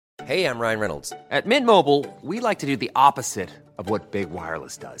Hey, I'm Ryan Reynolds. At Mint Mobile, we like to do the opposite of what Big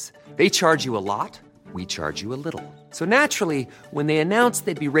Wireless does. They charge you a lot, we charge you a little. So naturally, when they announced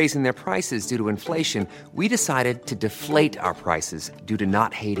they'd be raising their prices due to inflation, we decided to deflate our prices due to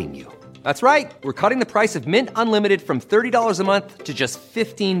not hating you. That's right. We're cutting the price of Mint Unlimited from $30 a month to just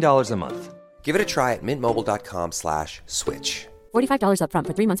 $15 a month. Give it a try at mintmobile.com/switch. $45 up front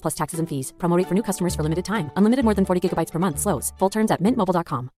for 3 months plus taxes and fees. Promo rate for new customers for limited time. Unlimited more than 40 gigabytes per month. Slows full terms at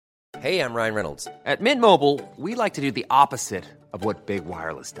mintmobile.com. Hey, I'm Ryan Reynolds. At Mint Mobile, we like to do the opposite of what Big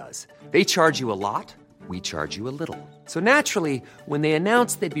Wireless does. They charge you a lot, we charge you a little. So naturally, when they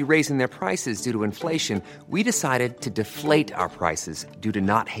announced they'd be raising their prices due to inflation, we decided to deflate our prices due to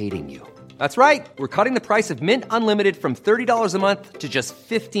not hating you. That's right. We're cutting the price of Mint Unlimited from $30 a month to just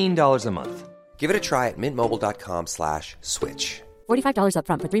 $15 a month. Give it a try at mintmobile.com/switch. $45 up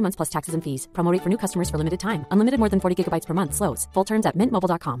front for 3 months plus taxes and fees. Promo rate for new customers for limited time. Unlimited more than 40 gigabytes per month. Slows full terms at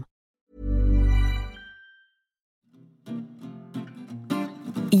mintmobile.com.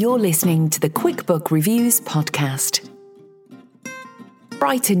 You're listening to the QuickBook Reviews podcast.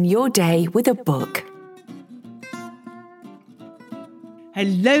 Brighten your day with a book.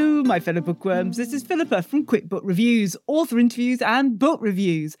 Hello, my fellow bookworms. This is Philippa from QuickBook Reviews, author interviews and book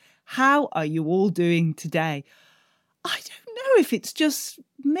reviews. How are you all doing today? I don't know if it's just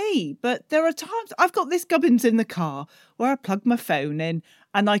me, but there are times I've got this gubbins in the car where I plug my phone in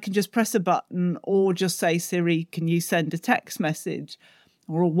and I can just press a button or just say, Siri, can you send a text message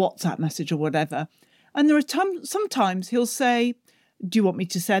or a WhatsApp message or whatever? And there are sometimes he'll say, do you want me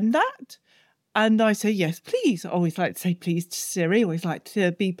to send that? And I say, yes, please. I always like to say please to Siri. I always like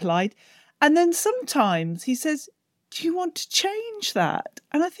to be polite. And then sometimes he says, do you want to change that?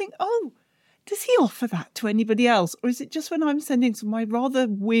 And I think, oh, does he offer that to anybody else? Or is it just when I'm sending some of my rather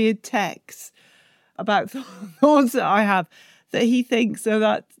weird texts about thoughts that I have that he thinks,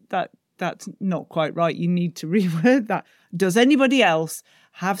 oh, that's not quite right. You need to reword that. Does anybody else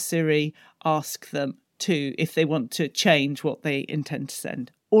have Siri ask them to if they want to change what they intend to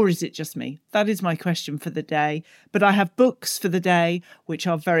send? Or is it just me? That is my question for the day. But I have books for the day, which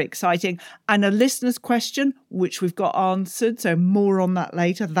are very exciting, and a listener's question, which we've got answered. So more on that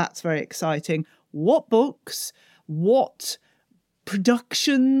later. That's very exciting. What books, what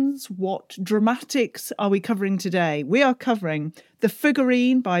productions, what dramatics are we covering today? We are covering The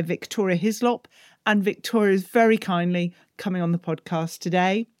Figurine by Victoria Hislop, and Victoria is very kindly coming on the podcast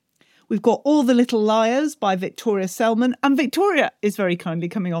today. We've got All the Little Liars by Victoria Selman, and Victoria is very kindly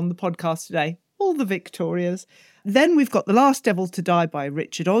coming on the podcast today. All the Victorias. Then we've got The Last Devil to Die by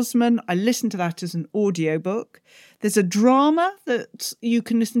Richard Osman. I listened to that as an audiobook. There's a drama that you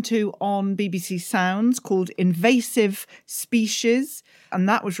can listen to on BBC Sounds called Invasive Species, and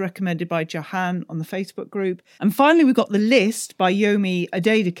that was recommended by Johan on the Facebook group. And finally, we've got The List by Yomi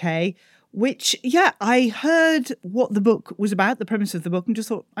Adedeke, which, I heard what the book was about, the premise of the book, and just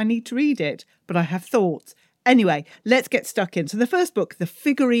thought, I need to read it, but I have thoughts. Anyway, let's get stuck in. So the first book, The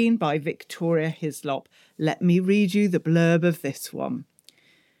Figurine by Victoria Hislop. Let me read you the blurb of this one.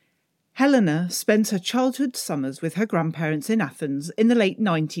 Helena spends her childhood summers with her grandparents in Athens in the late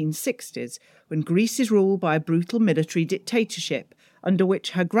 1960s, when Greece is ruled by a brutal military dictatorship, under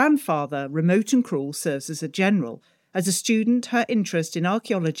which her grandfather, remote and cruel, serves as a general. As a student, her interest in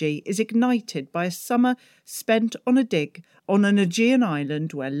archaeology is ignited by a summer spent on a dig on an Aegean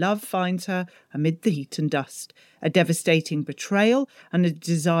island where love finds her amid the heat and dust. A devastating betrayal and a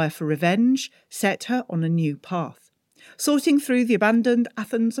desire for revenge set her on a new path. Sorting through the abandoned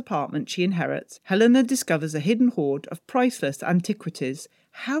Athens apartment she inherits, Helena discovers a hidden hoard of priceless antiquities.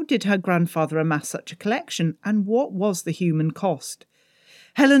 How did her grandfather amass such a collection, and what was the human cost?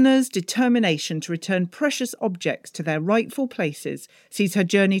 Helena's determination to return precious objects to their rightful places sees her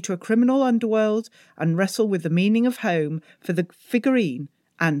journey to a criminal underworld and wrestle with the meaning of home for the figurine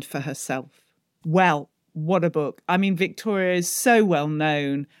and for herself. Well, what a book. I mean, Victoria is so well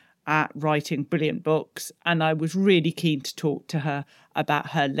known at writing brilliant books, and I was really keen to talk to her about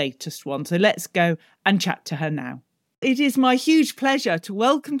her latest one. So let's go and chat to her now. It is my huge pleasure to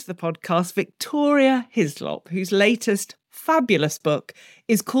welcome to the podcast Victoria Hislop, whose latest fabulous book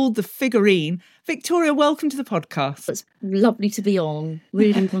is called The Figurine. Victoria, welcome to the podcast. It's lovely to be on.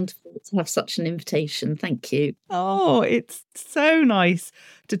 Really wonderful to have such an invitation. Thank you. Oh, it's so nice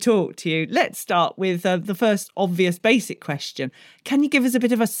to talk to you. Let's start with the first obvious basic question. Can you give us a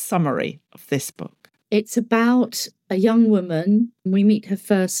bit of a summary of this book? It's about a young woman. We meet her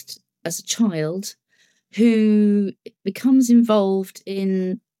first as a child who becomes involved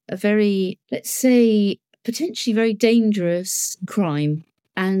in a very, let's say, potentially very dangerous crime.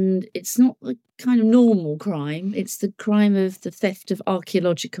 And it's not the kind of normal crime, it's the crime of the theft of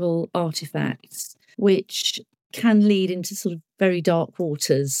archaeological artifacts, which can lead into sort of very dark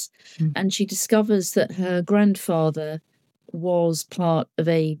waters. And she discovers that her grandfather was part of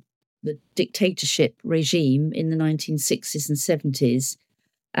the dictatorship regime in the 1960s and 70s,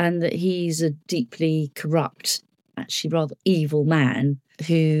 and that he's a deeply corrupt, actually rather evil man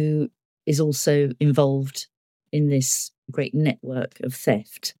who is also involved in this great network of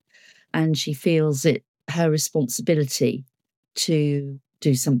theft. And she feels it her responsibility to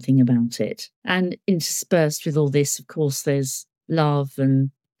do something about it. And interspersed with all this, of course, there's love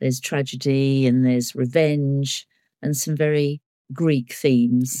and there's tragedy and there's revenge and some very Greek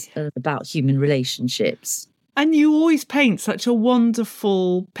themes about human relationships. And you always paint such a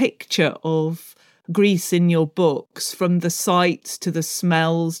wonderful picture of Greece in your books, from the sights to the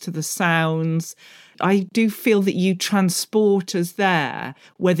smells to the sounds. I do feel that you transport us there,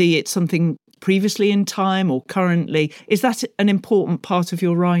 whether it's something previously in time or currently. Is that an important part of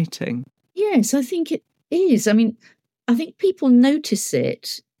your writing? Yes, I think it is. I mean, I think people notice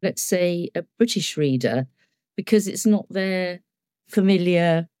it, let's say a British reader, because it's not their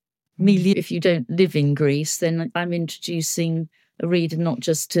familiar milieu. If you don't live in Greece, then I'm introducing a reader not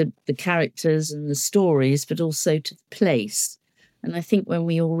just to the characters and the stories, but also to the place. And I think when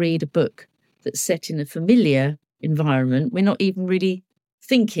we all read a book that's set in a familiar environment, we're not even really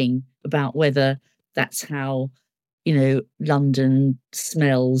thinking about whether that's how, London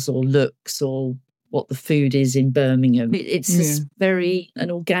smells or looks or what the food is in Birmingham. It's just very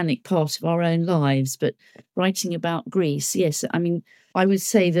an organic part of our own lives. But writing about Greece, yes, I mean, I would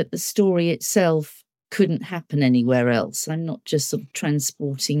say that the story itself couldn't happen anywhere else. I'm not just sort of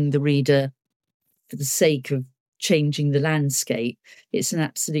transporting the reader for the sake of changing the landscape. It's an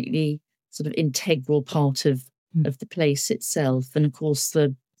absolutely sort of integral part of the place itself. And of course,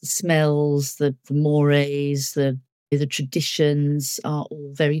 the smells, the mores, the traditions are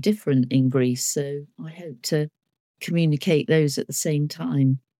all very different in Greece. So I hope to communicate those at the same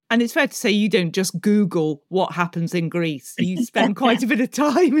time. And it's fair to say you don't just Google what happens in Greece. You spend quite a bit of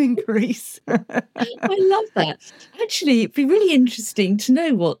time in Greece. I love that. Actually, it'd be really interesting to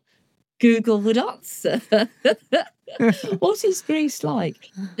know what Google would answer. What is Greece like?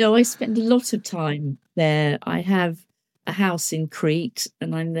 No, I spend a lot of time there. I have a house in Crete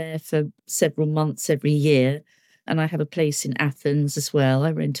and I'm there for several months every year. And I have a place in Athens as well.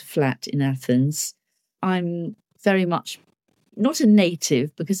 I rent a flat in Athens. I'm very much not a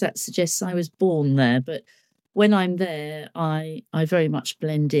native, because that suggests I was born there, but when I'm there, I very much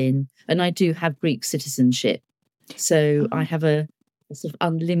blend in. And I do have Greek citizenship. So I have a sort of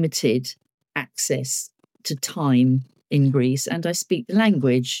unlimited access to time in Greece, and I speak the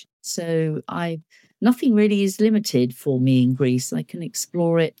language. So nothing really is limited for me in Greece. I can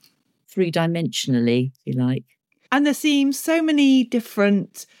explore it three-dimensionally, if you like. And there seems so many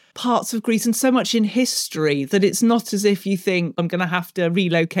different parts of Greece and so much in history that it's not as if you think, I'm going to have to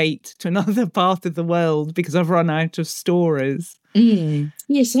relocate to another part of the world because I've run out of stories.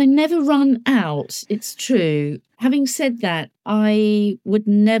 Yes, I never run out. It's true. Having said that, I would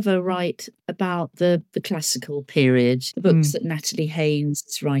never write about the classical period, the books that Natalie Haynes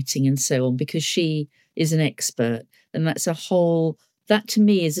is writing and so on, because she is an expert. And that to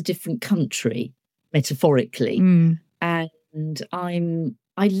me is a different country, metaphorically. And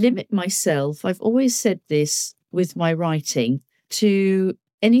I limit myself, I've always said this with my writing, to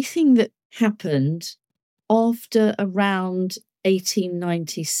anything that happened after around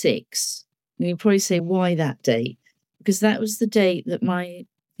 1896. And you'll probably say, why that date? Because that was the date that the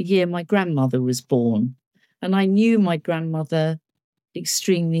year my grandmother was born. And I knew my grandmother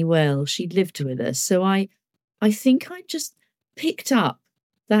extremely well. She lived with us. So I think I just picked up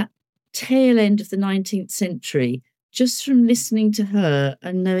that tail end of the 19th century just from listening to her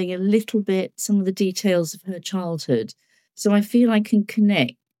and knowing a little bit some of the details of her childhood. So I feel I can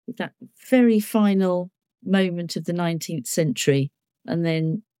connect with that very final moment of the 19th century and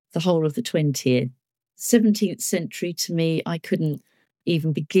then the whole of the 20th. 17th century, to me, I couldn't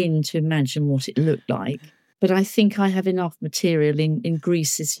even begin to imagine what it looked like. But I think I have enough material in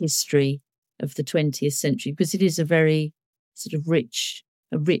Greece's history of the 20th century, because it is a very sort of rich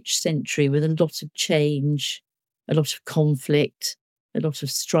century with a lot of change, a lot of conflict, a lot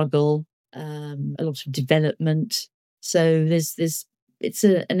of struggle, a lot of development. So it's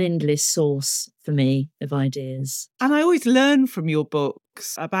an endless source for me of ideas. And I always learn from your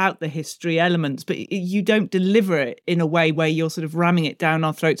books about the history elements, but you don't deliver it in a way where you're sort of ramming it down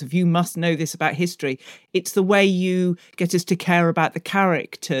our throats of, you must know this about history. It's the way you get us to care about the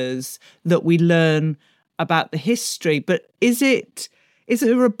characters that we learn about the history. But is it Is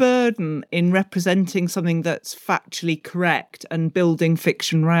there a burden in representing something that's factually correct and building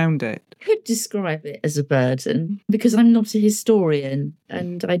fiction around it? I could describe it as a burden because I'm not a historian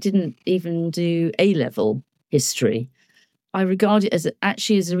and I didn't even do A-level history. I regard it as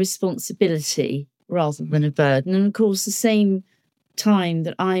actually as a responsibility rather than a burden. And of course, the same time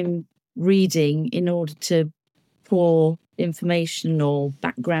that I'm reading in order to pour information or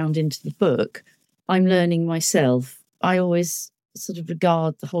background into the book, I'm learning myself. I always sort of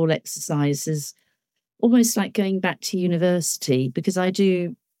regard the whole exercise as almost like going back to university, because I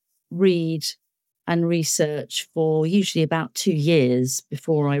do read and research for usually about 2 years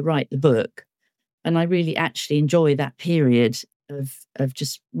before I write the book. And I really actually enjoy that period of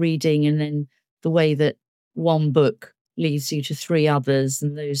just reading, and then the way that one book leads you to 3 others,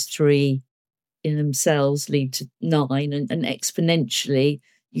 and those 3 in themselves lead to 9, and exponentially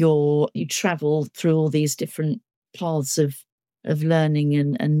you travel through all these different paths of learning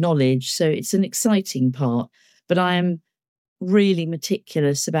and knowledge. So it's an exciting part, but I am really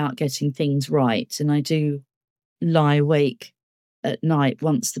meticulous about getting things right, and I do lie awake at night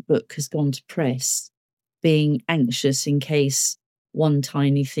once the book has gone to press, being anxious in case one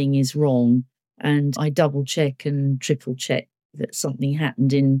tiny thing is wrong. And I double check and triple check that something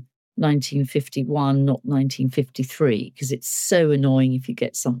happened in 1951, not 1953, because it's so annoying if you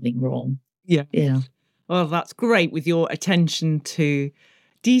get something wrong. Yeah. Yeah. Well, that's great with your attention to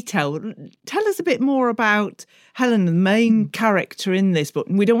detail. Tell us a bit more about Helen, the main character in this book.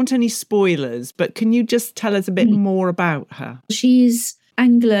 We don't want any spoilers, but can you just tell us a bit more about her? She's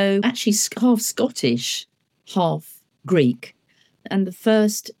Anglo, actually half Scottish, half Greek. And the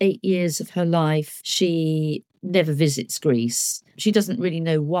first 8 years of her life, she never visits Greece. She doesn't really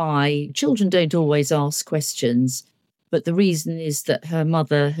know why. Children don't always ask questions, but the reason is that her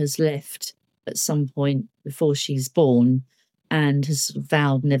mother has left at some point before she's born and has sort of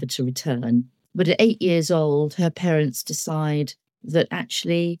vowed never to return. But at 8 years old, her parents decide that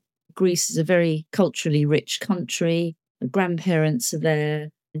actually Greece is a very culturally rich country. Her grandparents are there,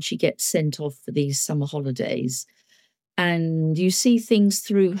 and she gets sent off for these summer holidays. And you see things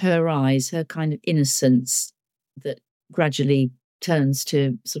through her eyes, her kind of innocence that gradually turns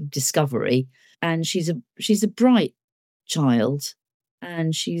to sort of discovery. And she's a bright child,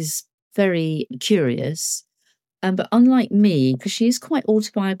 and she's very curious. But unlike me, because she is quite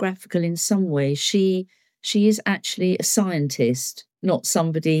autobiographical in some ways, she is actually a scientist, not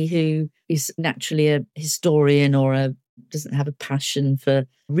somebody who is naturally a historian or doesn't have a passion for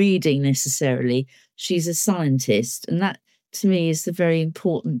reading necessarily. She's a scientist. And that, to me, is the very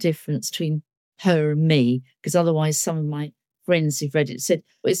important difference between her and me, because otherwise some of my friends who've read it said,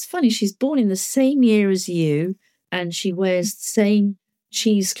 well, it's funny, she's born in the same year as you, and she wears the same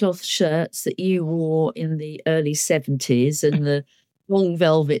cheesecloth shirts that you wore in the early 70s and the long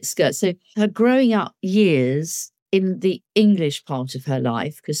velvet skirt. So her growing up years in the English part of her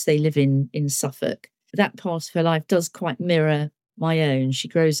life, because they live in Suffolk, that part of her life does quite mirror my own. She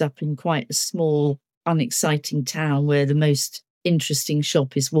grows up in quite a small, unexciting town where the most interesting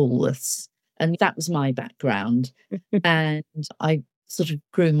shop is Woolworths. And that was my background. And I sort of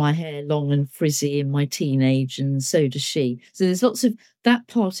grew my hair long and frizzy in my teenage, and so does she. So there's lots of that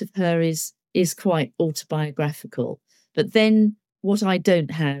part of her is quite autobiographical. But then what I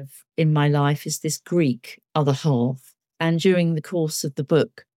don't have in my life is this Greek other half. And during the course of the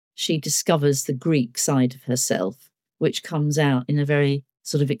book, she discovers the Greek side of herself, which comes out in a very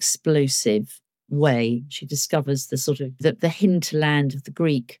sort of explosive way. She discovers the sort of the hinterland of the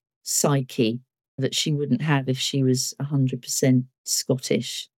Greek psyche that she wouldn't have if she was 100%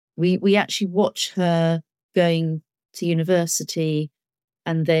 Scottish. We actually watch her going to university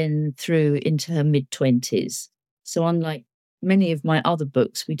and then through into her mid-20s. So unlike many of my other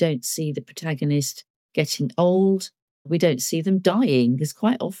books, we don't see the protagonist getting old. We don't see them dying, because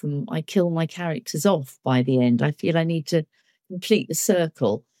quite often I kill my characters off by the end. I feel I need to complete the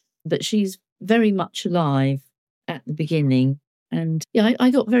circle. But she's very much alive at the beginning. And yeah, I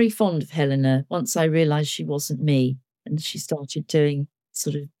got very fond of Helena once I realised she wasn't me, and she started doing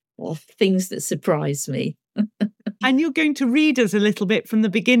sort of things that surprised me. And you're going to read us a little bit from the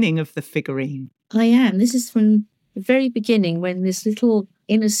beginning of the figurine. I am. This is from the very beginning, when this little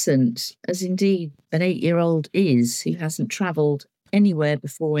innocent, as indeed an 8-year-old is, who hasn't travelled anywhere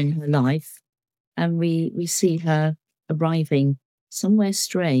before in her life, and we see her arriving somewhere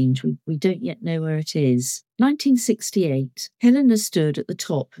strange. We don't yet know where it is. 1968. Helena stood at the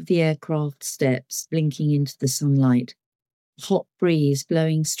top of the aircraft steps, blinking into the sunlight. A hot breeze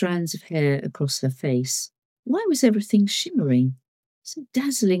blowing strands of hair across her face. Why was everything shimmering? So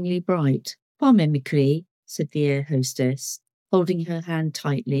dazzlingly bright. Pas mimicry, said the air hostess. holding her hand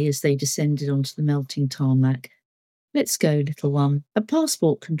tightly as they descended onto the melting tarmac. "Let's go, little one." At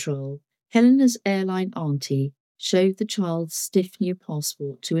passport control, Helena's airline auntie showed the child's stiff new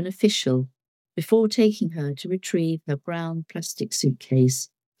passport to an official before taking her to retrieve her brown plastic suitcase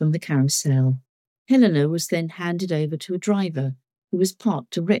from the carousel. Helena was then handed over to a driver who was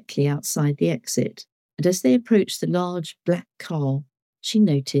parked directly outside the exit, and as they approached the large black car, she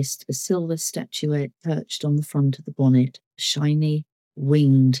noticed a silver statuette perched on the front of the bonnet, a shiny,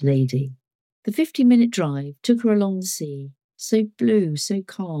 winged lady. The 50-minute drive took her along the sea, so blue, so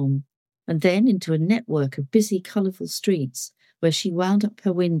calm, and then into a network of busy, colourful streets where she wound up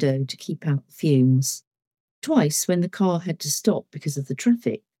her window to keep out the fumes. Twice, when the car had to stop because of the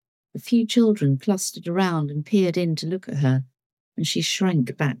traffic, a few children clustered around and peered in to look at her, and she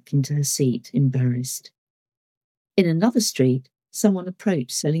shrank back into her seat, embarrassed. In another street, someone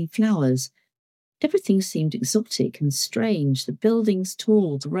approached selling flowers. Everything seemed exotic and strange, the buildings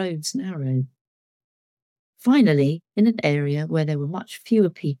tall, the roads narrow. Finally, in an area where there were much fewer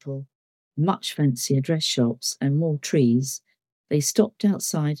people, much fancier dress shops and more trees, they stopped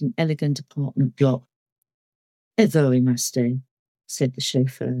outside an elegant apartment block. "Evo imaste," said the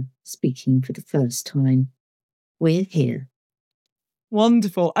chauffeur, speaking for the first time. "We're here."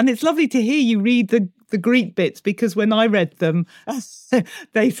 Wonderful. And it's lovely to hear you read the Greek bits, because when I read them,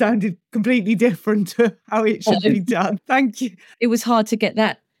 they sounded completely different to how it should be done. Thank you. It was hard to get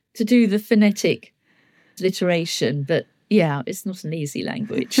that, to do the phonetic alliteration, but yeah, it's not an easy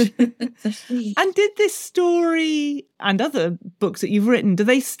language. And did this story and other books that you've written, do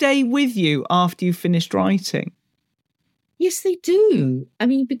they stay with you after you've finished writing? Yes, they do. I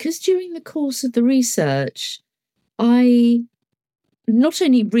mean, because during the course of the research, I not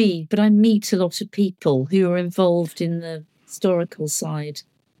only read, but I meet a lot of people who are involved in the historical side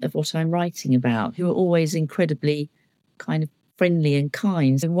of what I'm writing about, who are always incredibly kind of friendly and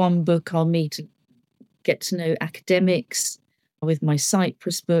kind. In one book, I'll get to know academics. With my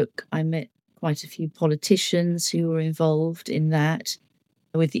Cyprus book, I met quite a few politicians who were involved in that.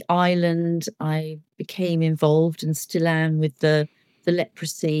 With the island, I became involved and still am with the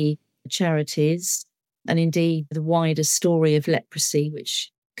leprosy charities, and indeed the wider story of leprosy,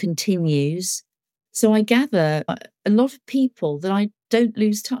 which continues. So I gather a lot of people that I don't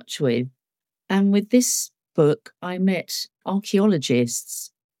lose touch with. And with this book, I met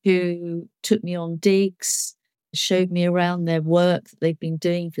archaeologists who took me on digs, showed me around their work that they've been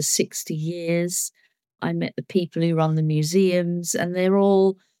doing for 60 years. I met the people who run the museums, and they're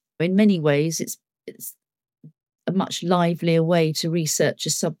all, in many ways, it's a much livelier way to research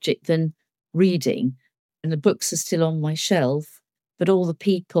a subject than reading. And the books are still on my shelf, but all the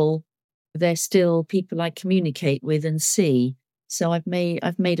people, they're still people I communicate with and see. So I've made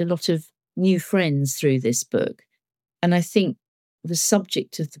a lot of new friends through this book. And I think the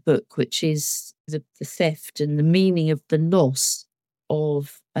subject of the book, which is the theft and the meaning of the loss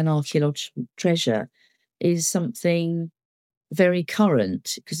of an archaeological treasure, is something very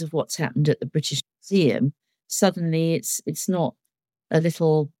current because of what's happened at the British Museum. Suddenly it's not a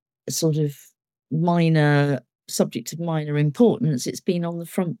little sort of minor subject of minor importance. It's been on the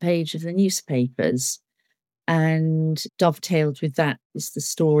front page of the newspapers. And dovetailed with that is the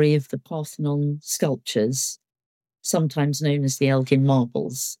story of the Parthenon sculptures, sometimes known as the Elgin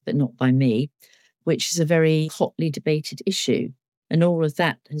marbles, but not by me, which is a very hotly debated issue. And all of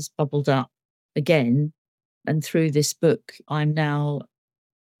that has bubbled up again. And through this book, I'm now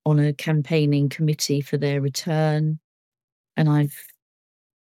on a campaigning committee for their return. And I've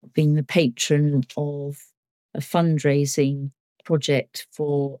been the patron of a fundraising project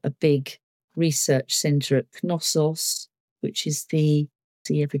for a big research centre at Knossos, which is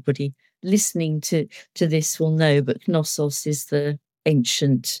everybody listening to this will know, but Knossos is the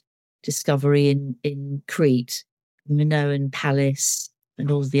ancient discovery in Crete, the Minoan Palace and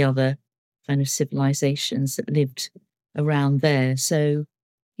all the other kind of civilizations that lived around there. So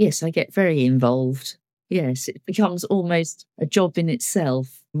yes, I get very involved. Yes, it becomes almost a job in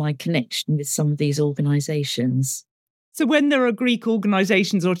itself, my connection with some of these organisations. So when there are Greek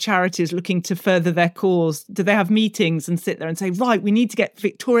organisations or charities looking to further their cause, do they have meetings and sit there and say, right, we need to get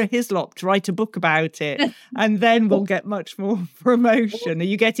Victoria Hislop to write a book about it, and then we'll get much more promotion? Are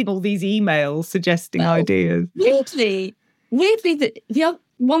you getting all these emails suggesting ideas? Weirdly, the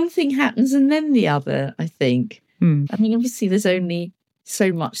one thing happens and then the other, I think. I mean, obviously there's only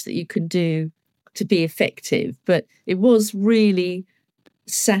so much that you can do to be effective, but it was really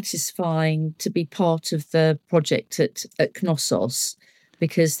satisfying to be part of the project at Knossos,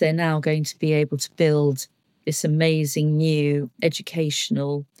 because they're now going to be able to build this amazing new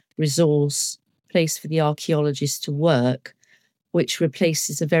educational resource place for the archaeologists to work. which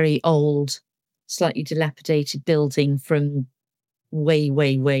replaces a very old, slightly dilapidated building from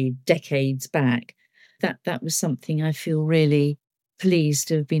way decades back. That was something I feel really pleased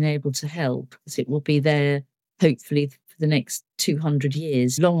to have been able to help, because it will be there hopefully for the next 200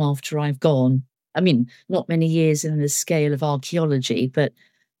 years, long after I've gone. I mean, not many years in the scale of archaeology, but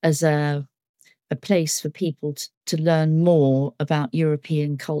as a place for people to learn more about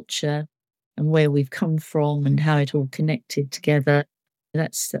European culture and where we've come from and how it all connected together.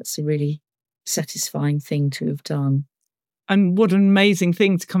 That's a really satisfying thing to have done. And what an amazing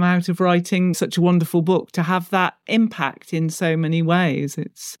thing to come out of writing such a wonderful book, to have that impact in so many ways.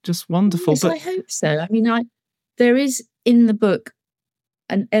 It's just wonderful. Yes, I hope so. I mean, there is in the book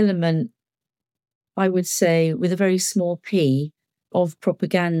an element, I would say, with a very small p, of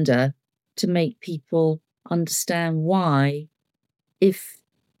propaganda to make people understand why, if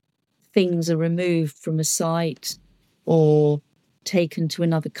things are removed from a site or taken to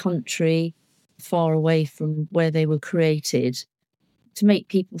another country far away from where they were created, to make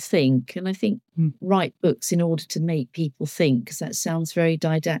people think. And I think write books in order to make people think, because that sounds very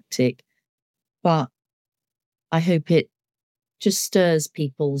didactic, but I hope it just stirs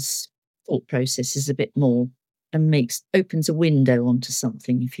people's thought processes a bit more and opens a window onto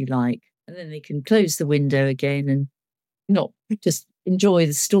something, if you like. And then they can close the window again and not just enjoy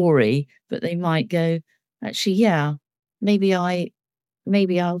the story, but they might go, actually, yeah, maybe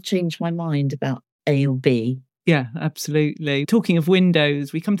I'll change my mind about A or B. Yeah, absolutely. Talking of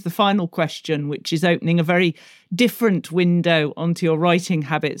windows, we come to the final question, which is opening a very different window onto your writing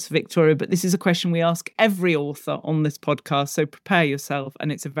habits, Victoria. But this is a question we ask every author on this podcast, so prepare yourself.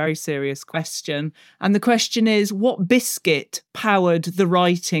 And it's a very serious question. And the question is, what biscuit powered the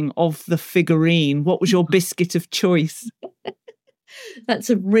writing of the figurine? What was your biscuit of choice?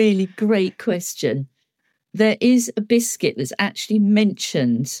 That's a really great question. There is a biscuit that's actually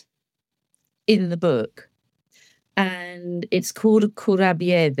mentioned in the book, and it's called a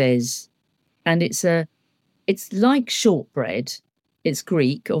corabieves, and it's like shortbread. It's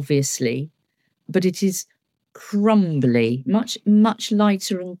Greek, obviously, but it is crumbly, much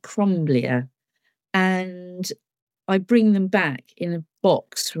lighter and crumblier. And I bring them back in a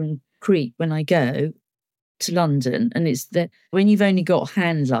box from Crete when I go to London, and it's when you've only got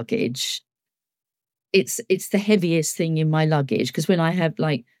hand luggage, it's the heaviest thing in my luggage, because when I have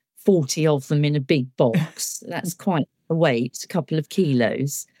like 40 of them in a big box, that's quite a weight, a couple of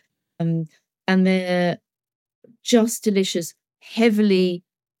kilos. And they're just delicious, heavily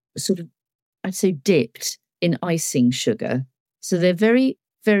sort of, I'd say, dipped in icing sugar. So they're very,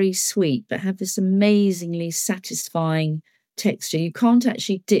 very sweet, but have this amazingly satisfying texture. You can't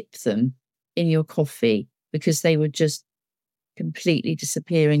actually dip them in your coffee because they would just completely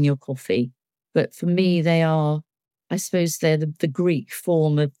disappear in your coffee. But for me, they are, I suppose they're the Greek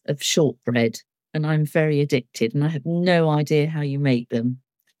form of shortbread, and I'm very addicted, and I have no idea how you make them.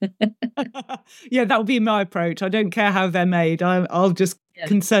 Yeah, that would be my approach. I don't care how they're made. I'll just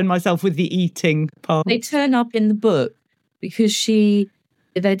concern myself with the eating part. They turn up in the book because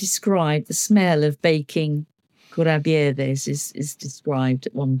they're described, the smell of baking corabieves is described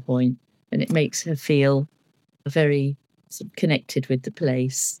at one point, and it makes her feel very sort of connected with the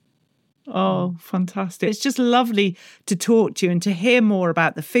place. Oh, fantastic. It's just lovely to talk to you and to hear more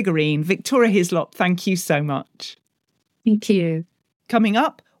about the figurine. Victoria Hislop, thank you so much. Thank you. Coming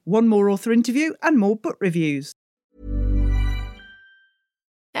up, one more author interview and more book reviews.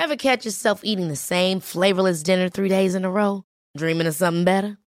 Ever catch yourself eating the same flavorless dinner 3 days in a row? Dreaming of something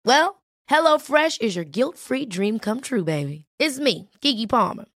better? Well, HelloFresh is your guilt-free dream come true, baby. It's me, Keke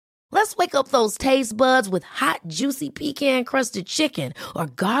Palmer. Let's wake up those taste buds with hot, juicy pecan-crusted chicken or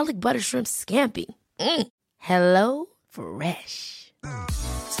garlic butter shrimp scampi. Hello Fresh.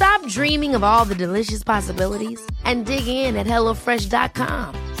 Stop dreaming of all the delicious possibilities and dig in at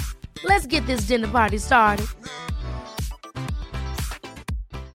HelloFresh.com. Let's get this dinner party started.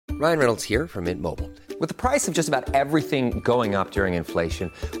 Ryan Reynolds here from Mint Mobile. With the price of just about everything going up during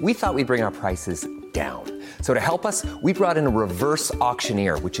inflation, we thought we'd bring our prices down. So to help us, we brought in a reverse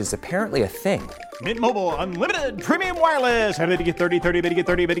auctioneer, which is apparently a thing. Mint Mobile Unlimited Premium Wireless. How to get 30, 30, bit to get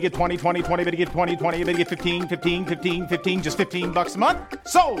 30, bit to get 20, 20, 20, bit to get 20, 20, bit to get 15, 15, 15, 15, just $15 a month?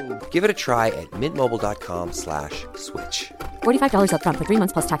 Sold! Give it a try at mintmobile.com/switch. $45 up front for 3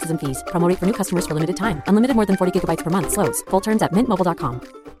 months plus taxes and fees. Promo rate for new customers for limited time. Unlimited more than 40 gigabytes per month. Slows full terms at mintmobile.com.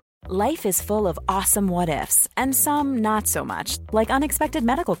 Life is full of awesome what-ifs, and some not so much, like unexpected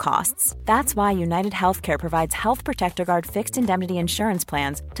medical costs. That's why United Healthcare provides Health Protector Guard fixed indemnity insurance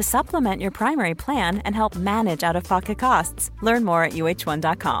plans to supplement your primary plan and help manage out-of-pocket costs. Learn more at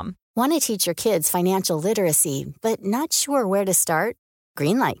uh1.com. Want to teach your kids financial literacy, but not sure where to start?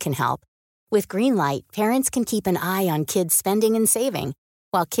 Greenlight can help. With Greenlight, parents can keep an eye on kids' spending and saving,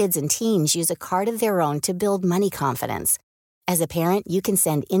 while kids and teens use a card of their own to build money confidence. As a parent, you can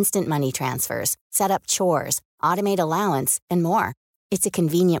send instant money transfers, set up chores, automate allowance, and more. It's a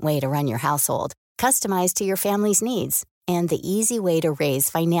convenient way to run your household, customized to your family's needs, and the easy way to raise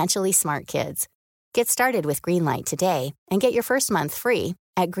financially smart kids. Get started with Greenlight today and get your first month free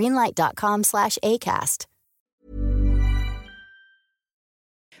at greenlight.com/ACAST.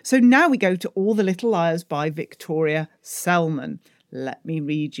 So now we go to All the Little Liars by Victoria Selman. Let me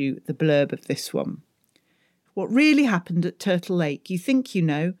read you the blurb of this one. What really happened at Turtle Lake? You think you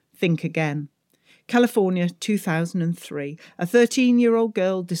know, think again. California, 2003. A 13-year-old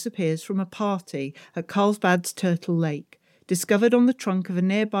girl disappears from a party at Carlsbad's Turtle Lake. Discovered on the trunk of a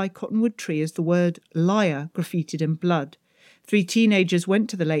nearby cottonwood tree is the word liar graffitied in blood. 3 teenagers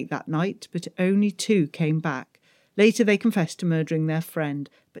went to the lake that night, but only 2 came back. Later they confessed to murdering their friend.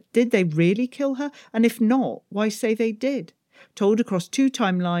 But did they really kill her? And if not, why say they did? Told across 2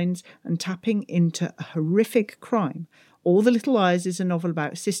 timelines and tapping into a horrific crime, All the Little Liars is a novel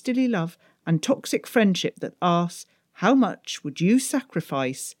about sisterly love and toxic friendship that asks, how much would you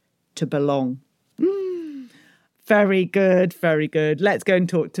sacrifice to belong? Very good, very good. Let's go and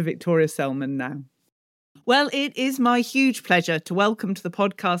talk to Victoria Selman now. Well, it is my huge pleasure to welcome to the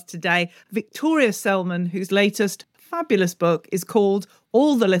podcast today Victoria Selman, whose latest fabulous book is called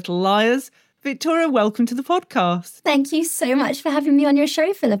All the Little Liars. Victoria, welcome to the podcast. Thank you so much for having me on your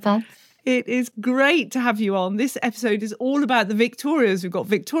show, Philippa. It is great to have you on. This episode is all about the Victorias. We've got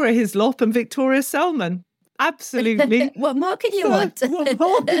Victoria Hislop and Victoria Selman. Absolutely. What more can you want? What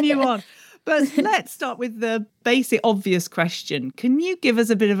more can you want? But let's start with the basic, obvious question. Can you give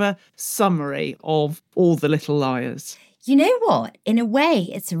us a bit of a summary of All the Little Liars? You know what? In a way,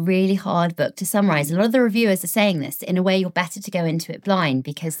 it's a really hard book to summarise. A lot of the reviewers are saying this. In a way, you're better to go into it blind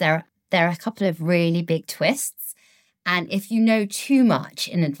because there are a couple of really big twists. And if you know too much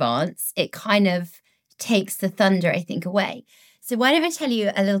in advance, it kind of takes the thunder, I think, away. So why don't I tell you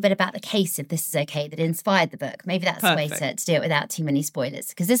a little bit about the case, if this is okay, that inspired the book. Maybe that's the way to do it without too many spoilers,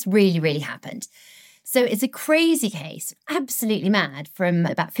 because this really, really happened. So it's a crazy case, absolutely mad, from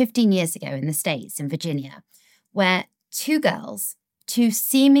about 15 years ago in the States, in Virginia, where 2 girls, 2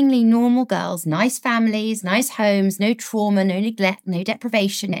 seemingly normal girls, nice families, nice homes, no trauma, no neglect, no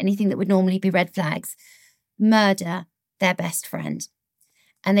deprivation, anything that would normally be red flags, murder their best friend.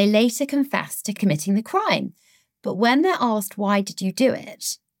 And they later confess to committing the crime. But when they're asked, why did you do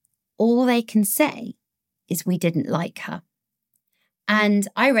it? All they can say is, we didn't like her. And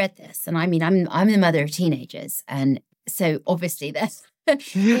I read this, and I mean, I'm the mother of teenagers. And so obviously this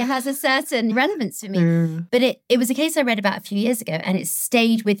it has a certain relevance for me. But it was a case I read about a few years ago, and it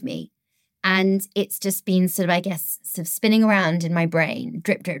stayed with me. And it's just been sort of, I guess, sort of spinning around in my brain,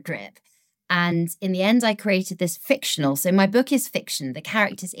 drip, drip, drip. And in the end, I created this fictional. So my book is fiction. The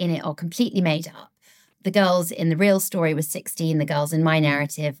characters in it are completely made up. The girls in the real story were 16. The girls in my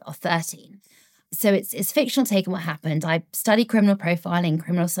narrative are 13. So it's fictional take on what happened. I study criminal profiling,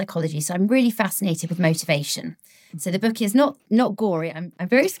 criminal psychology. So I'm really fascinated with motivation. So the book is not gory. I'm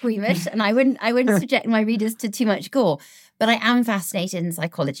very squeamish, and I wouldn't subject my readers to too much gore. But I am fascinated in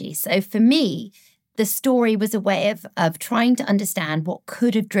psychology. So for me, the story was a way of trying to understand what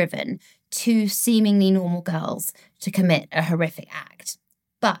could have driven 2 seemingly normal girls to commit a horrific act.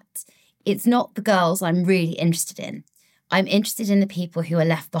 But it's not the girls I'm really interested in. I'm interested in the people who are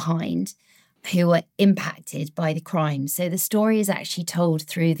left behind, who are impacted by the crime. So the story is actually told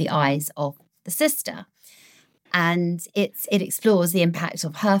through the eyes of the sister. And it explores the impact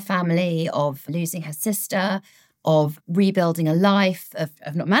of her family, of losing her sister, of rebuilding a life, of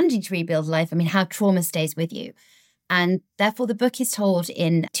not managing to rebuild a life. I mean, how trauma stays with you. And therefore, the book is told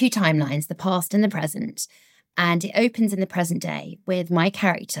in 2 timelines, the past and the present. And it opens in the present day with my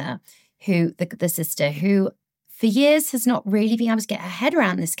character, who the sister, who for years has not really been able to get her head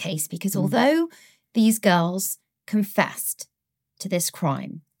around this case, because although these girls confessed to this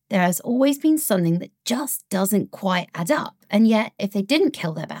crime, there has always been something that just doesn't quite add up. And yet, if they didn't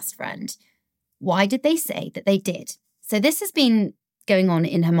kill their best friend, why did they say that they did? So this has been going on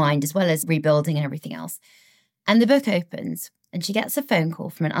in her mind, as well as rebuilding and everything else. And the book opens and she gets a phone call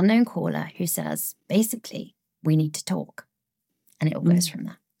from an unknown caller who says, basically, we need to talk. And it all goes from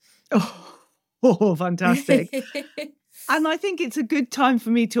there. Oh, fantastic. And I think it's a good time for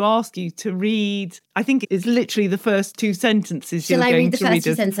me to ask you to read, I think it's literally the first 2 sentences. Shall I read the first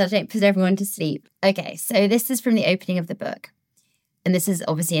 2 sentences? I don't put everyone to sleep. Okay, so this is from the opening of the book. And this is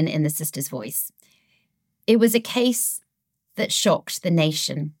obviously in the sister's voice. It was a case that shocked the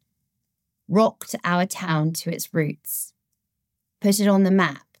nation. rocked our town to its roots, put it on the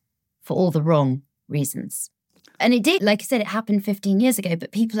map for all the wrong reasons. And it did. Like I said, it happened 15 years ago,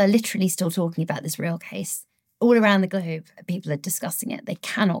 but people are literally still talking about this real case. All around the globe, people are discussing it. They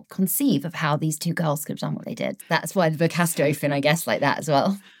cannot conceive of how these two girls could have done what they did. That's why the book has to open, I guess, like that as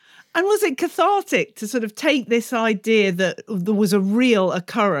well. And was it cathartic to sort of take this idea that there was a real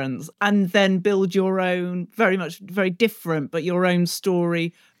occurrence and then build your own, very different, but your own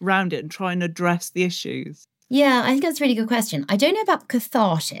story around it and try and address the issues? Yeah, I think that's a really good question. I don't know about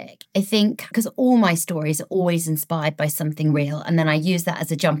cathartic. I think because all my stories are always inspired by something real. And then I use that as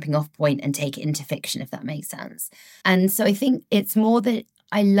a jumping off point and take it into fiction, if that makes sense. And so I think it's more that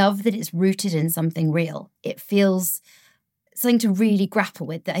I love that it's rooted in something real. It feels something to really grapple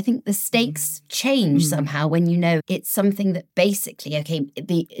with. That I think the stakes change somehow when you know it's something that basically, okay,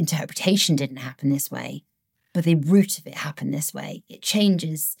 the interpretation didn't happen this way, but the root of it happened this way. It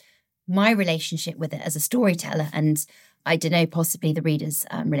changes my relationship with it as a storyteller, and I don't know, possibly the reader's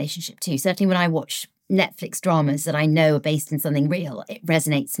relationship too. Certainly when I watch Netflix dramas that I know are based in something real, it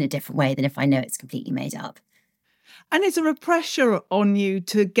resonates in a different way than if I know it's completely made up. And is there a pressure on you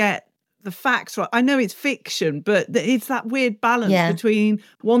to get the facts right? I know it's fiction, but it's that weird balance between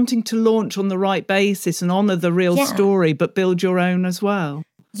wanting to launch on the right basis and honour the real story, but build your own as well.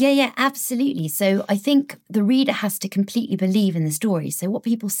 Yeah, absolutely. So I think the reader has to completely believe in the story. So what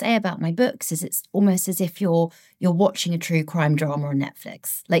people say about my books is it's almost as if you're watching a true crime drama on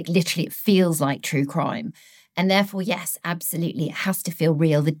Netflix. Like literally it feels like true crime. And therefore, yes, absolutely, it has to feel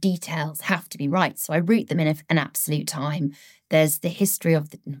real. The details have to be right. So I root them in an absolute time. There's the history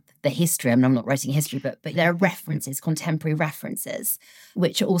of the history. I mean, I'm not writing a history book, but there are references, contemporary references,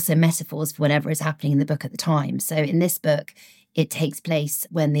 which are also metaphors for whatever is happening in the book at the time. So in this book, it takes place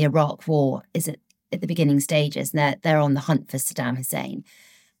when the Iraq War is at the beginning stages, and they're on the hunt for Saddam Hussein.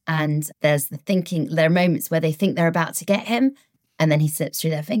 And there's there are moments where they think they're about to get him, and then he slips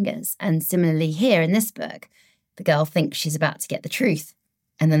through their fingers. And similarly here in this book, the girl thinks she's about to get the truth,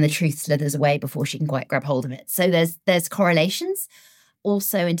 and then the truth slithers away before she can quite grab hold of it. So there's correlations.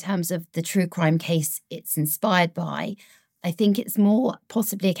 Also, in terms of the true crime case it's inspired by, I think it's more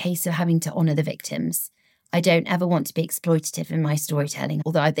possibly a case of having to honour the victims. I don't ever want to be exploitative in my storytelling.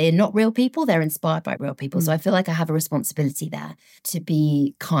 Although they're not real people, they're inspired by real people. So I feel like I have a responsibility there to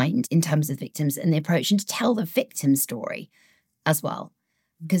be kind in terms of victims and the approach, and to tell the victim story as well,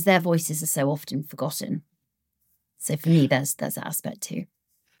 because their voices are so often forgotten. So for me, there's that aspect too.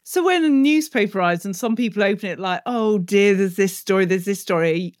 So when a newspaper arrives and some people open it like, oh dear, there's this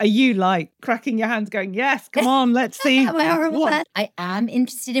story, are you like cracking your hands going, yes, come on, let's see. Am I horrible? I am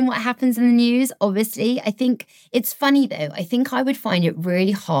interested in what happens in the news, obviously. I think it's funny though. I think I would find it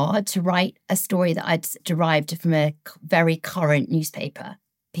really hard to write a story that I'd derived from a very current newspaper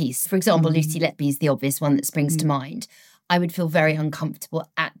piece. For example, Lucy Letby's the obvious one that springs to mind. I would feel very uncomfortable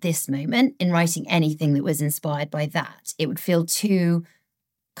at this moment in writing anything that was inspired by that. It would feel too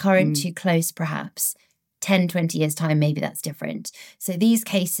current, too close, perhaps. 10, 20 years' time, maybe that's different. So these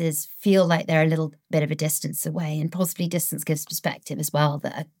cases feel like they're a little bit of a distance away, and possibly distance gives perspective as well,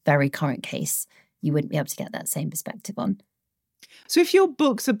 that a very current case, you wouldn't be able to get that same perspective on. So if your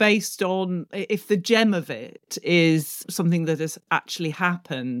books are based on, if the gem of it is something that has actually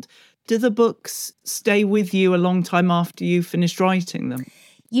happened, do the books stay with you a long time after you've finished writing them?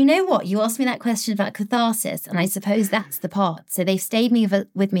 You know what? You asked me that question about catharsis, and I suppose that's the part. So they've stayed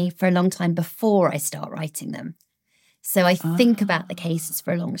with me for a long time before I start writing them. So I think about the cases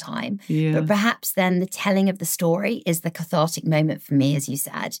for a long time. Yeah. But perhaps then the telling of the story is the cathartic moment for me, as you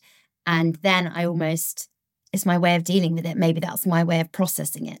said. And then it's my way of dealing with it. Maybe that's my way of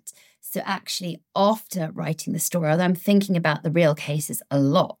processing it. So actually, after writing the story, although I'm thinking about the real cases a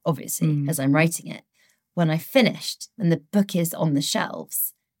lot, obviously, as I'm writing it, when I finished and the book is on the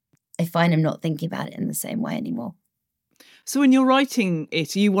shelves, I find I'm not thinking about it in the same way anymore. So when you're writing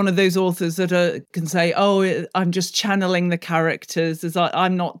it, are you one of those authors that can say, oh, I'm just channeling the characters, as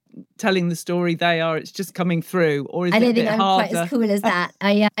I'm not telling the story they are, it's just coming through? Or is I it don't a bit think I'm harder? quite as cool as that.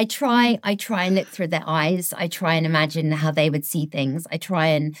 I try and look through their eyes. I try and imagine how they would see things.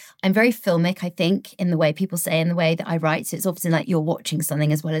 I'm very filmic, I think, in the way people say, in the way that I write. So it's often like you're watching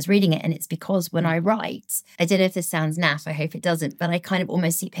something as well as reading it. And it's because when I write, I don't know if this sounds naff, I hope it doesn't, but I kind of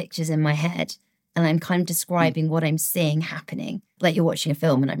almost see pictures in my head. And I'm kind of describing what I'm seeing happening, like you're watching a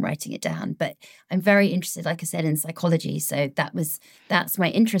film and I'm writing it down. But I'm very interested, like I said, in psychology. So that's my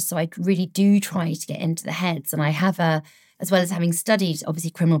interest. So I really do try to get into the heads. And I have as well as having studied,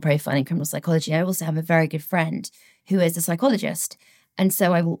 obviously, criminal profiling, criminal psychology, I also have a very good friend who is a psychologist. And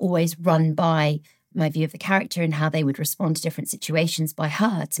so I will always run by my view of the character and how they would respond to different situations by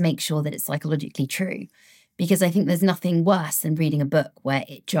her to make sure that it's psychologically true. Because I think there's nothing worse than reading a book where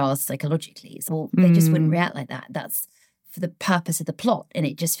it jars psychologically. So they just wouldn't react like that. That's for the purpose of the plot, and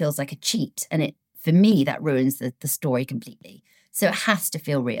it just feels like a cheat. And for me, that ruins the story completely. So it has to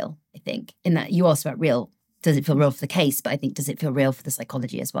feel real, I think. In that you asked about real, does it feel real for the case? But I think, does it feel real for the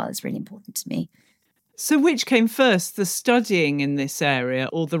psychology as well? It's really important to me. So which came first, the studying in this area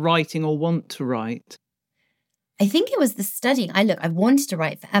or the writing or want to write? I think it was the studying. I've wanted to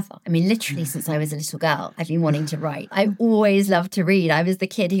write forever. I mean, literally since I was a little girl, I've been wanting to write. I always loved to read. I was the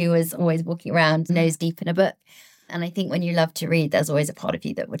kid who was always walking around nose deep in a book. And I think when you love to read, there's always a part of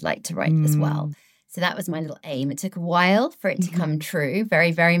you that would like to write as well. So that was my little aim. It took a while for it to come true.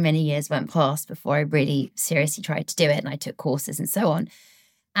 Very, very many years went past before I really seriously tried to do it. And I took courses and so on.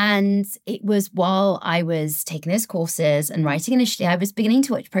 And it was while I was taking those courses and writing initially, I was beginning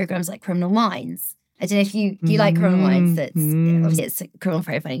to watch programs like Criminal Minds. I don't know if do you like Criminal Minds? Obviously it's a criminal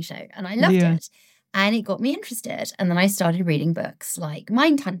profiling show. And I loved it. And it got me interested. And then I started reading books like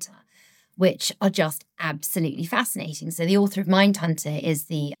Mindhunter, which are just absolutely fascinating. So the author of Mindhunter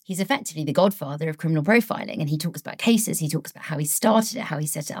he's effectively the godfather of criminal profiling. And he talks about cases. He talks about how he started it, how he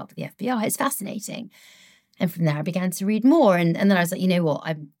set it up with the FBI. It's fascinating. And from there, I began to read more. And then I was like, you know what?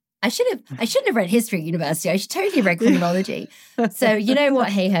 I shouldn't have read history at university. I should totally have read criminology. So you know what?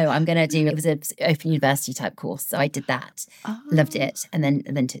 Hey ho, I'm going to do. It was an open university type course, so I did that. Loved it, and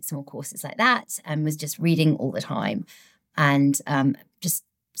then took some more courses like that, and was just reading all the time, and just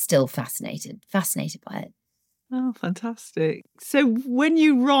still fascinated by it. Oh, fantastic. So when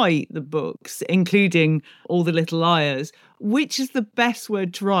you write the books, including All the Little Liars, which is the best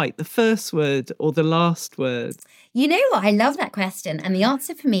word to write, the first word or the last word? You know what? I love that question. And the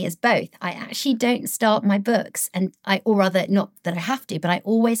answer for me is both. I actually don't start my books, or rather, not that I have to, but I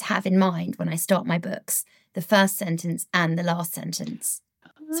always have in mind when I start my books, the first sentence and the last sentence.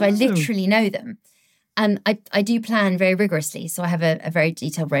 So I literally know them. And I do plan very rigorously. So I have a very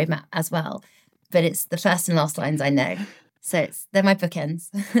detailed roadmap as well. But it's the first and last lines I know. So they're my bookends.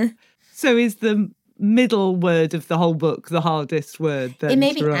 So is the middle word of the whole book the hardest word then? It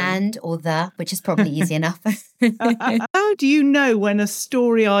may be and or the, which is probably easy enough. How do you know when a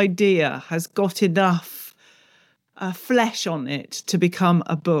story idea has got enough flesh on it to become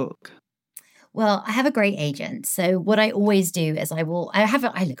a book? Well, I have a great agent. So what I always do is I have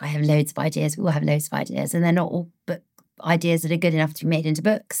loads of ideas. We all have loads of ideas, and they're not all book ideas that are good enough to be made into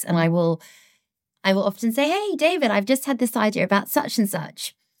books. And I will often say, hey, David, I've just had this idea about such and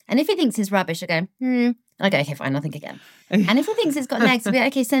such. And if he thinks it's rubbish, I go, And I go, okay, fine, I'll think again. And if he thinks it's got legs, I'll be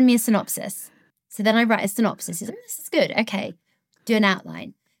like, okay, send me a synopsis. So then I write a synopsis. He's like, this is good. Okay, do an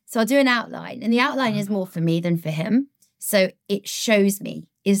outline. So I'll do an outline. And the outline is more for me than for him. So it shows me,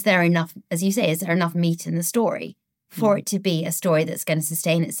 is there enough, as you say, is there enough meat in the story for it to be a story that's going to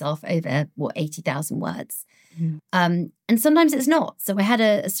sustain itself over, 80,000 words? And sometimes it's not. So I had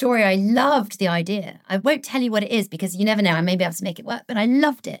a story, I loved the idea. I won't tell you what it is because you never know, I may be able to make it work, but I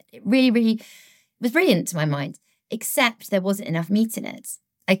loved it. It really, really was brilliant to my mind, except there wasn't enough meat in it.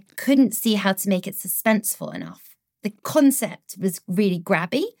 I couldn't see how to make it suspenseful enough. The concept was really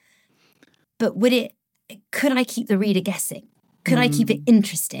grabby, but could I keep the reader guessing? Could I keep it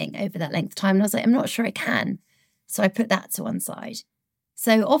interesting over that length of time? And I was like, I'm not sure I can. So I put that to one side.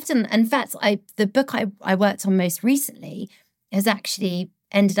 So often, in fact, the book I worked on most recently has actually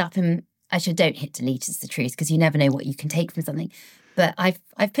ended up in, actually don't hit delete is the truth, because you never know what you can take from something. But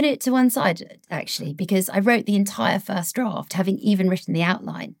I've put it to one side, actually, because I wrote the entire first draft, having even written the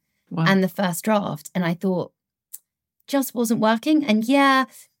outline and the first draft. And I thought, just wasn't working. And yeah,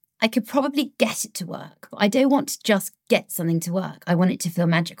 I could probably get it to work, but I don't want to just get something to work. I want it to feel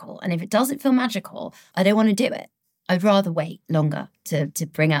magical. And if it doesn't feel magical, I don't want to do it. I'd rather wait longer to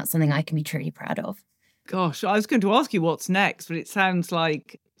bring out something I can be truly proud of. Gosh, I was going to ask you what's next, but it sounds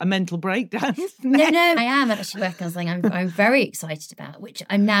like a mental breakdown. No, I am actually working on something I'm very excited about, which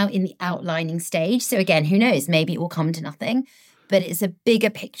I'm now in the outlining stage. So again, who knows, maybe it will come to nothing, but it's a bigger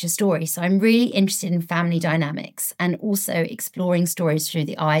picture story. So I'm really interested in family dynamics and also exploring stories through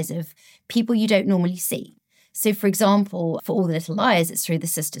the eyes of people you don't normally see. So for example, for All the Little Liars, it's through the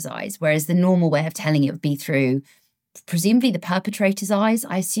sister's eyes, whereas the normal way of telling it would be through presumably the perpetrator's eyes,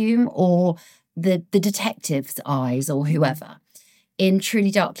 I assume, or the detective's eyes or whoever. In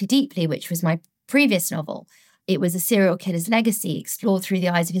Truly Darkly Deeply, which was my previous novel, it was a serial killer's legacy explored through the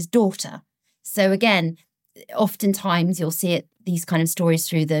eyes of his daughter. So again, oftentimes you'll see these kind of stories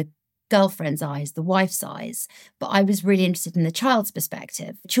through the girlfriend's eyes, the wife's eyes. But I was really interested in the child's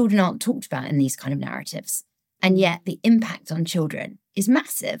perspective. Children aren't talked about in these kind of narratives. And yet the impact on children is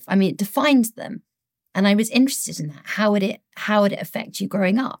massive. I mean, it defines them. And I was interested in that. How would it affect you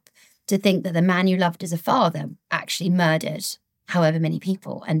growing up to think that the man you loved as a father actually murdered however many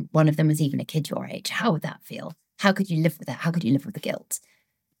people, and one of them was even a kid your age? How would that feel? How could you live with that? How could you live with the guilt?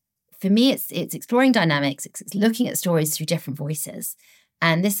 For me, it's exploring dynamics. It's looking at stories through different voices.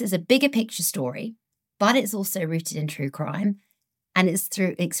 And this is a bigger picture story, but it's also rooted in true crime. And it's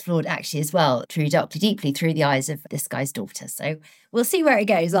explored actually as well, deeply through the eyes of this guy's daughter. So we'll see where it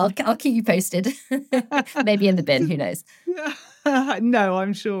goes. I'll keep you posted. Maybe in the bin, who knows? No,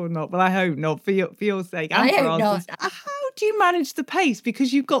 I'm sure not. But I hope not, for your sake. And I for hope ours. not. How do you manage the pace?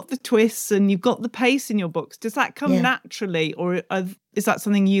 Because you've got the twists and you've got the pace in your books. Does that come naturally, or is that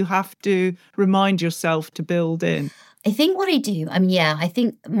something you have to remind yourself to build in? I think what I do, I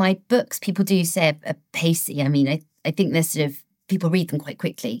think my books, people do say are pacey. I think they're sort of, people read them quite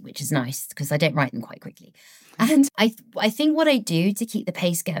quickly, which is nice because I don't write them quite quickly. And I think what I do to keep the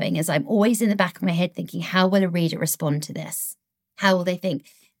pace going is I'm always in the back of my head thinking, how will a reader respond to this? How will they think?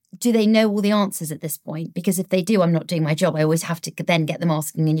 Do they know all the answers at this point? Because if they do, I'm not doing my job. I always have to then get them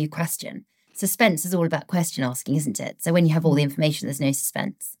asking a new question. Suspense is all about question asking, isn't it? So when you have all the information, there's no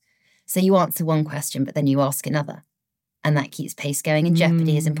suspense. So you answer one question, but then you ask another. And that keeps pace going. And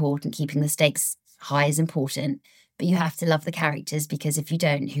jeopardy is important. Keeping the stakes high is important. But you have to love the characters, because if you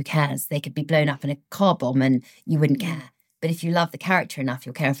don't, who cares? They could be blown up in a car bomb and you wouldn't care. But if you love the character enough,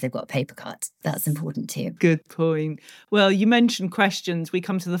 you'll care if they've got a paper cut. That's important too. Good point. Well, you mentioned questions. We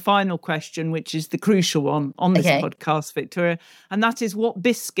come to the final question, which is the crucial one on this podcast, Victoria. And that is, what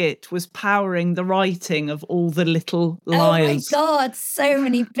biscuit was powering the writing of All the Little Liars? Oh my God, so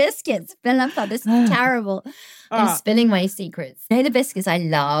many biscuits. Philippa, this is terrible. I'm spilling my secrets. You know the biscuits I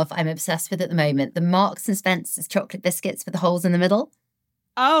love, I'm obsessed with at the moment? The Marks and Spencer's chocolate biscuits with the holes in the middle.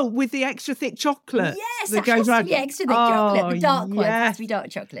 Oh, with the extra thick chocolate. Yes, it has to be extra thick chocolate. The dark ones has to be dark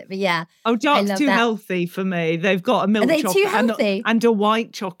chocolate. But yeah. Oh, dark's too healthy for me. They've got a milk chocolate. Are they too healthy? And a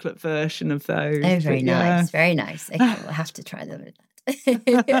white chocolate version of those. Oh, very nice. Very nice. Okay, we'll have to try them.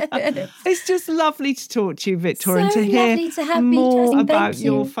 It's just lovely to talk to you, Victoria, and to hear more about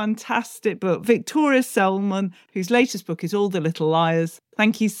your fantastic book. Victoria Selman, whose latest book is All the Little Liars.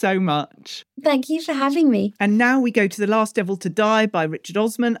 Thank you so much. Thank you for having me. And now we go to The Last Devil to Die by Richard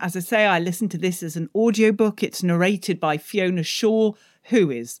Osman. As I say, I listened to this as an audiobook. It's narrated by Fiona Shaw, who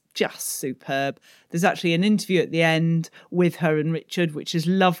is just superb. There's actually an interview at the end with her and Richard, which is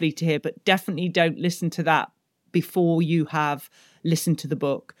lovely to hear, but definitely don't listen to that before you have listened to the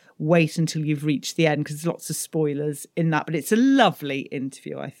book. Wait until you've reached the end, because there's lots of spoilers in that. But it's a lovely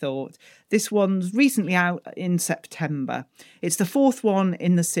interview, I thought. This one's recently out in September. It's the fourth one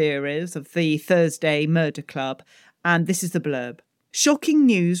in the series of the Thursday Murder Club. And this is the blurb. Shocking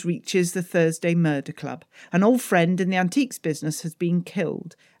news reaches the Thursday Murder Club. An old friend in the antiques business has been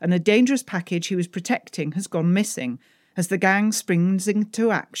killed, and a dangerous package he was protecting has gone missing. As the gang springs into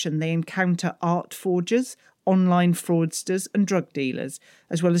action, they encounter art forgers, online fraudsters and drug dealers,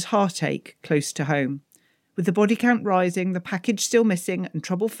 as well as heartache close to home. With the body count rising, the package still missing, and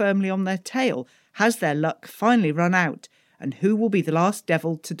trouble firmly on their tail, has their luck finally run out? And who will be the last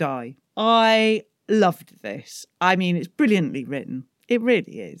devil to die? I loved this. I mean, it's brilliantly written. It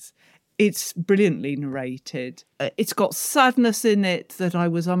really is. It's brilliantly narrated. It's got sadness in it that I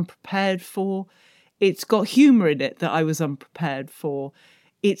was unprepared for. It's got humour in it that I was unprepared for.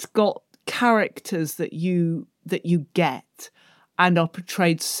 It's got characters that you get and are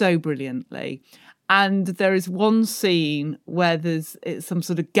portrayed so brilliantly. And there is one scene where it's some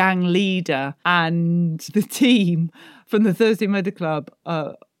sort of gang leader and the team from the Thursday Murder Club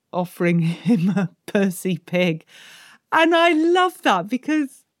offering him a Percy pig. And I love that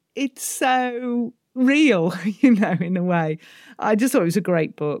because it's so real, in a way. I just thought it was a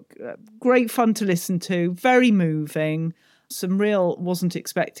great book. Great fun to listen to, very moving. Some real wasn't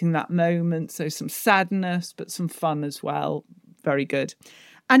expecting that moment. So some sadness, but some fun as well. Very good.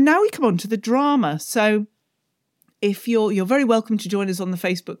 And now we come on to the drama. So if you're very welcome to join us on the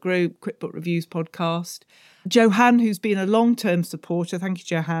Facebook group, Quick Book Reviews Podcast. Johan, who's been a long-term supporter, thank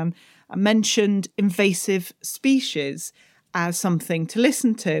you, Johan, mentioned Invasive Species as something to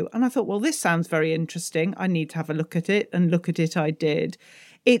listen to. And I thought, well, this sounds very interesting. I need to have a look at it. And look at it I did.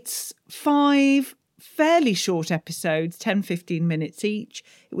 It's 5 fairly short episodes, 10-15 minutes each.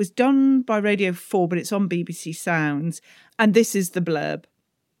 It was done by Radio 4, but it's on BBC Sounds. And this is the blurb.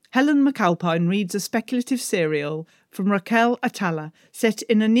 Helen McAlpine reads a speculative serial from Raquel Atala set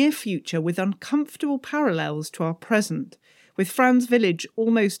in a near future with uncomfortable parallels to our present. With Fran's village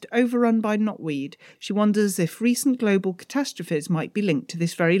almost overrun by knotweed, she wonders if recent global catastrophes might be linked to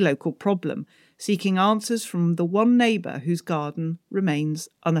this very local problem, seeking answers from the one neighbour whose garden remains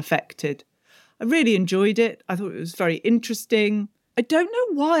unaffected. I really enjoyed it. I thought it was very interesting. I don't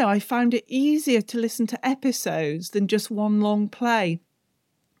know why I found it easier to listen to episodes than just one long play.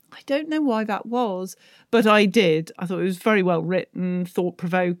 I don't know why that was, but I did. I thought it was very well written,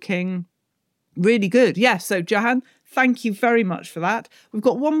 thought-provoking, really good. Yes, so Johan, thank you very much for that. We've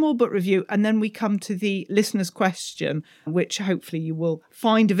got one more book review and then we come to the listener's question, which hopefully you will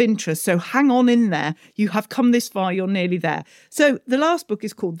find of interest. So hang on in there. You have come this far, you're nearly there. So the last book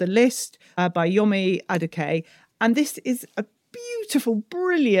is called The List by Yomi Aduke. And this is a beautiful,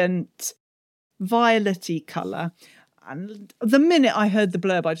 brilliant violet-y colour. And the minute I heard the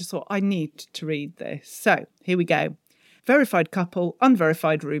blurb, I just thought, I need to read this. So here we go. Verified couple,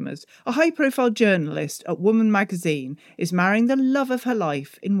 unverified rumours. A high-profile journalist at Woman magazine is marrying the love of her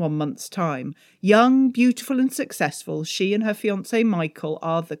life in 1 month's time. Young, beautiful and successful, she and her fiancé Michael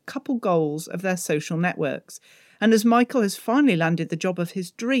are the couple goals of their social networks. And as Michael has finally landed the job of his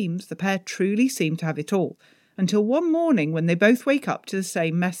dreams, the pair truly seem to have it all. Until one morning when they both wake up to the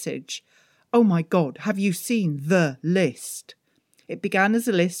same message. Oh my God, have you seen the list? It began as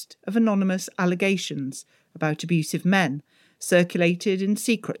a list of anonymous allegations about abusive men, circulated in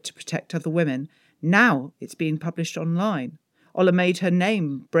secret to protect other women. Now it's being published online. Ola made her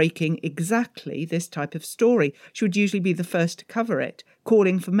name breaking exactly this type of story. She would usually be the first to cover it,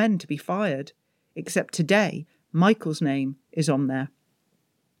 calling for men to be fired. Except today, Michael's name is on there.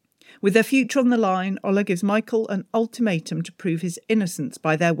 With their future on the line, Ola gives Michael an ultimatum to prove his innocence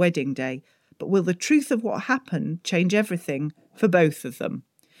by their wedding day. But will the truth of what happened change everything for both of them?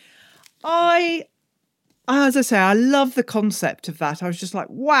 As I say, I love the concept of that. I was just like,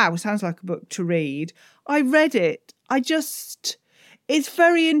 wow, sounds like a book to read. I read it. It's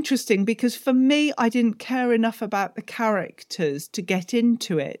very interesting because for me, I didn't care enough about the characters to get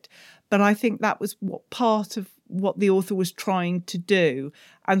into it. But I think that was what part of what the author was trying to do.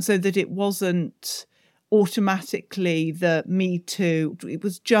 And so that it wasn't automatically the Me Too. It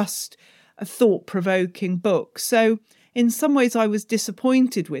was just a thought-provoking book. So in some ways I was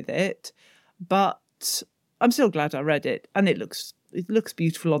disappointed with it, but I'm still glad I read it. And it looks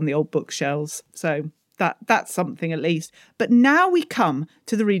beautiful on the old bookshelves. So that's something at least. But now we come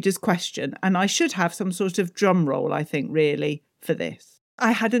to the reader's question. And I should have some sort of drum roll, I think, really, for this.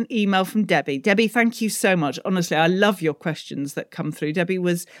 I had an email from Debbie. Debbie, thank you so much. Honestly, I love your questions that come through. Debbie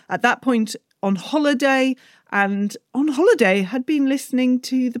was at that point on holiday and on holiday had been listening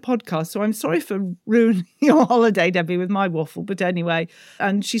to the podcast. So I'm sorry for ruining your holiday, Debbie, with my waffle. But anyway,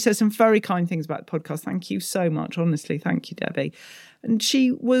 and she says some very kind things about the podcast. Thank you so much. Honestly, thank you, Debbie. And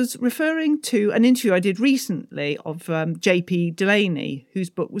she was referring to an interview I did recently of J.P. Delaney,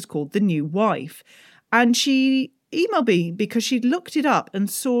 whose book was called The New Wife. And she emailed me because she'd looked it up and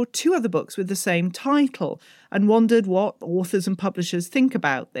saw 2 other books with the same title and wondered what authors and publishers think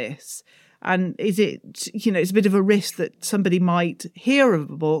about this. And is it, it's a bit of a risk that somebody might hear of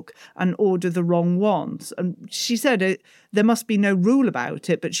a book and order the wrong ones. And she said there must be no rule about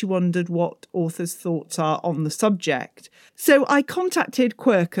it, but she wondered what authors' thoughts are on the subject. So I contacted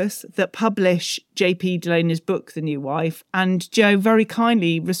Quercus that publish J.P. Delaney's book, The New Wife, and Joe very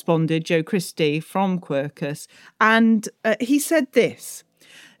kindly responded, Joe Christie from Quercus, and he said this.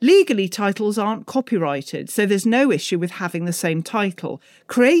 Legally, titles aren't copyrighted, so there's no issue with having the same title.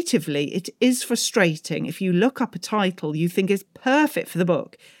 Creatively, it is frustrating if you look up a title you think is perfect for the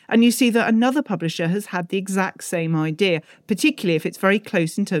book and you see that another publisher has had the exact same idea, particularly if it's very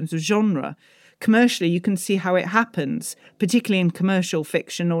close in terms of genre. Commercially, you can see how it happens, particularly in commercial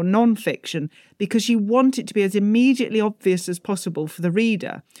fiction or non-fiction, because you want it to be as immediately obvious as possible for the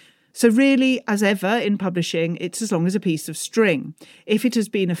reader. So really, as ever in publishing, it's as long as a piece of string. If it has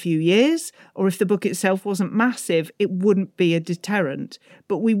been a few years, or if the book itself wasn't massive, it wouldn't be a deterrent.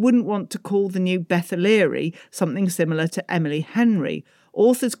 But we wouldn't want to call the new Beth O'Leary something similar to Emily Henry.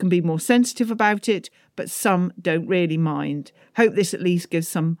 Authors can be more sensitive about it, but some don't really mind. Hope this at least gives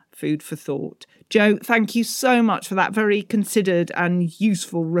some food for thought. Joe, thank you so much for that very considered and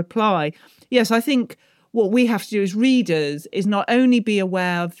useful reply. Yes, I think what we have to do as readers is not only be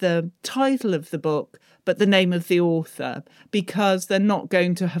aware of the title of the book, but the name of the author, because they're not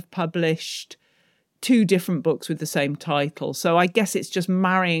going to have published 2 different books with the same title. So I guess it's just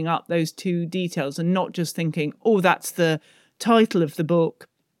marrying up those 2 details and not just thinking, oh, that's the title of the book.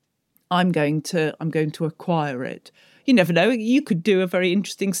 I'm going to acquire it. You never know. You could do a very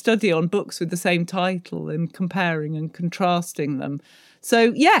interesting study on books with the same title and comparing and contrasting them.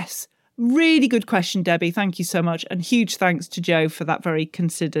 So yes, really good question, Debbie. Thank you so much. And huge thanks to Joe for that very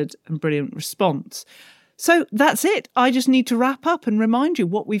considered and brilliant response. So that's it. I just need to wrap up and remind you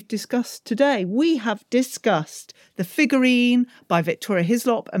what we've discussed today. We have discussed The Figurine by Victoria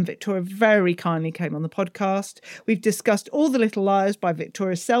Hislop, and Victoria very kindly came on the podcast. We've discussed All the Little Liars by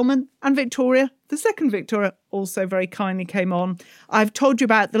Victoria Selman, and Victoria, the second Victoria, also very kindly came on. I've told you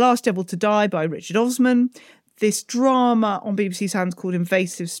about The Last Devil to Die by Richard Osman, this drama on BBC Sounds called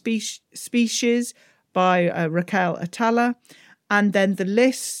Invasive Species by Raquel Atala, and then The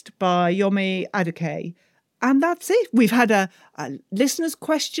List by Yomi Aduke. And that's it. We've had a listener's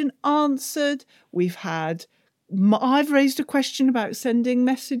question answered. I've raised a question about sending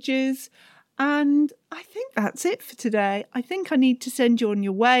messages. And I think that's it for today. I think I need to send you on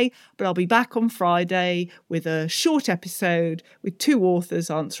your way, but I'll be back on Friday with a short episode with 2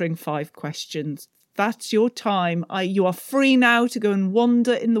 authors answering 5 questions. That's your time. You are free now to go and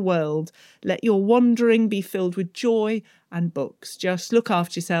wander in the world. Let your wandering be filled with joy and books. Just look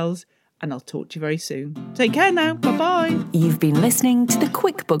after yourselves, and I'll talk to you very soon. Take care now. Bye-bye. You've been listening to the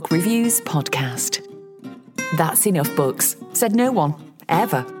Quick Book Reviews podcast. That's enough books, said no one,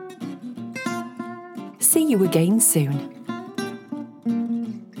 ever. See you again soon.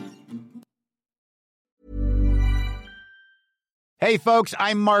 Hey, folks,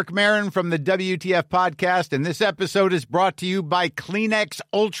 I'm Mark Maron from the WTF Podcast, and this episode is brought to you by Kleenex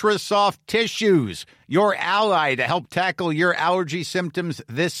Ultra Soft Tissues, your ally to help tackle your allergy symptoms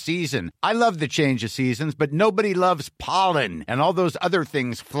this season. I love the change of seasons, but nobody loves pollen and all those other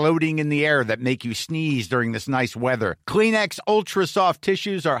things floating in the air that make you sneeze during this nice weather. Kleenex Ultra Soft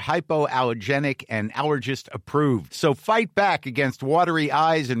Tissues are hypoallergenic and allergist approved, so fight back against watery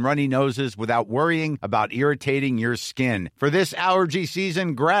eyes and runny noses without worrying about irritating your skin. For this allergy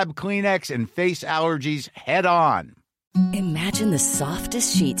season, grab Kleenex and face allergies head on. Imagine the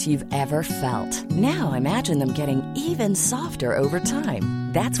softest sheets you've ever felt. Now imagine them getting even softer over time.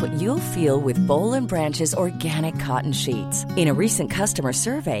 That's what you'll feel with Boll & Branch's organic cotton sheets. In a recent customer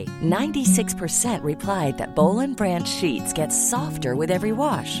survey, 96% replied that Boll & Branch sheets get softer with every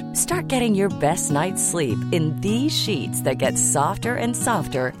wash. Start getting your best night's sleep in these sheets that get softer and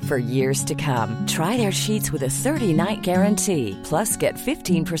softer for years to come. Try their sheets with a 30-night guarantee. Plus, get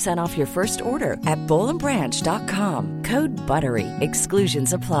 15% off your first order at bollandbranch.com. Code BUTTERY.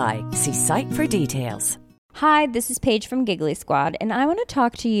 Exclusions apply. See site for details. Hi, this is Paige from Giggly Squad, and I want to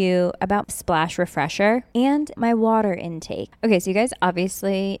talk to you about Splash Refresher and my water intake. Okay, so you guys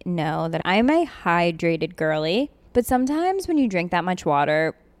obviously know that I'm a hydrated girly, but sometimes when you drink that much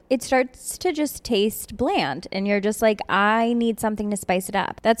water, it starts to just taste bland, and you're just like, I need something to spice it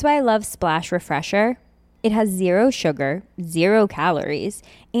up. That's why I love Splash Refresher. It has 0 sugar, 0 calories,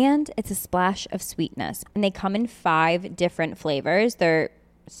 and it's a splash of sweetness. And they come in 5 different flavors. They're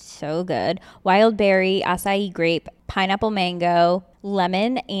so good. Wild berry, acai grape, pineapple mango,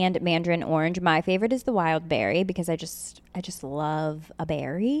 lemon, and mandarin orange. My favorite is the wild berry because I just love a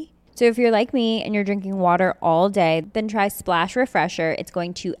berry. So if you're like me and you're drinking water all day, then try Splash Refresher. It's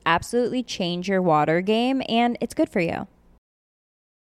going to absolutely change your water game, and it's good for you.